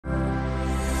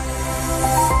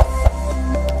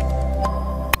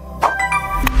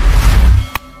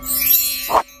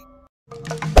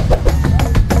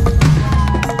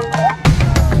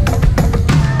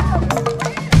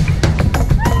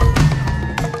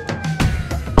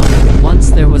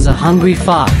was a hungry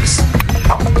fox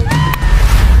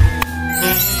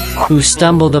who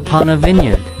stumbled upon a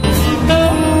vineyard.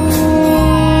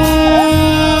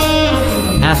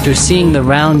 After seeing the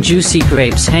round juicy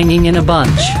grapes hanging in a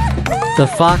bunch, the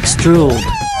fox drooled.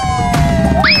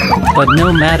 But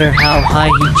no matter how high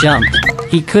he jumped,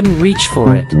 he couldn't reach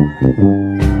for it.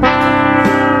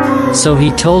 So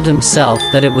he told himself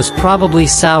that it was probably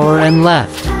sour and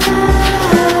left.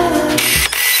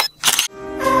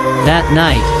 That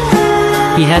night,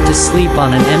 he had to sleep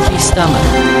on an empty stomach.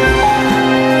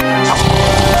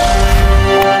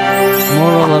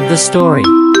 Moral of the story: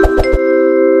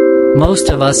 most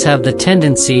of us have the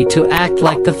tendency to act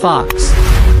like the fox.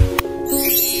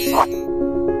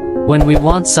 When we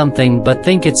want something but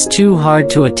think it's too hard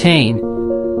to attain,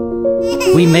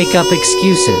 we make up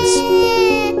excuses.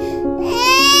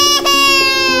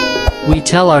 We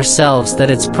tell ourselves that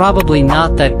it's probably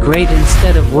not that great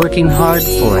instead of working hard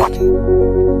for it.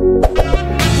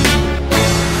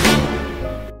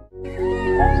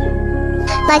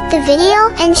 Like the video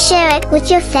and share it with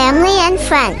your family and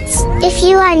friends. If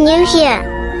you are new here,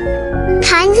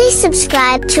 kindly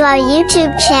subscribe to our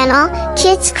YouTube channel,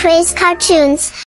 Kids Craze Cartoons.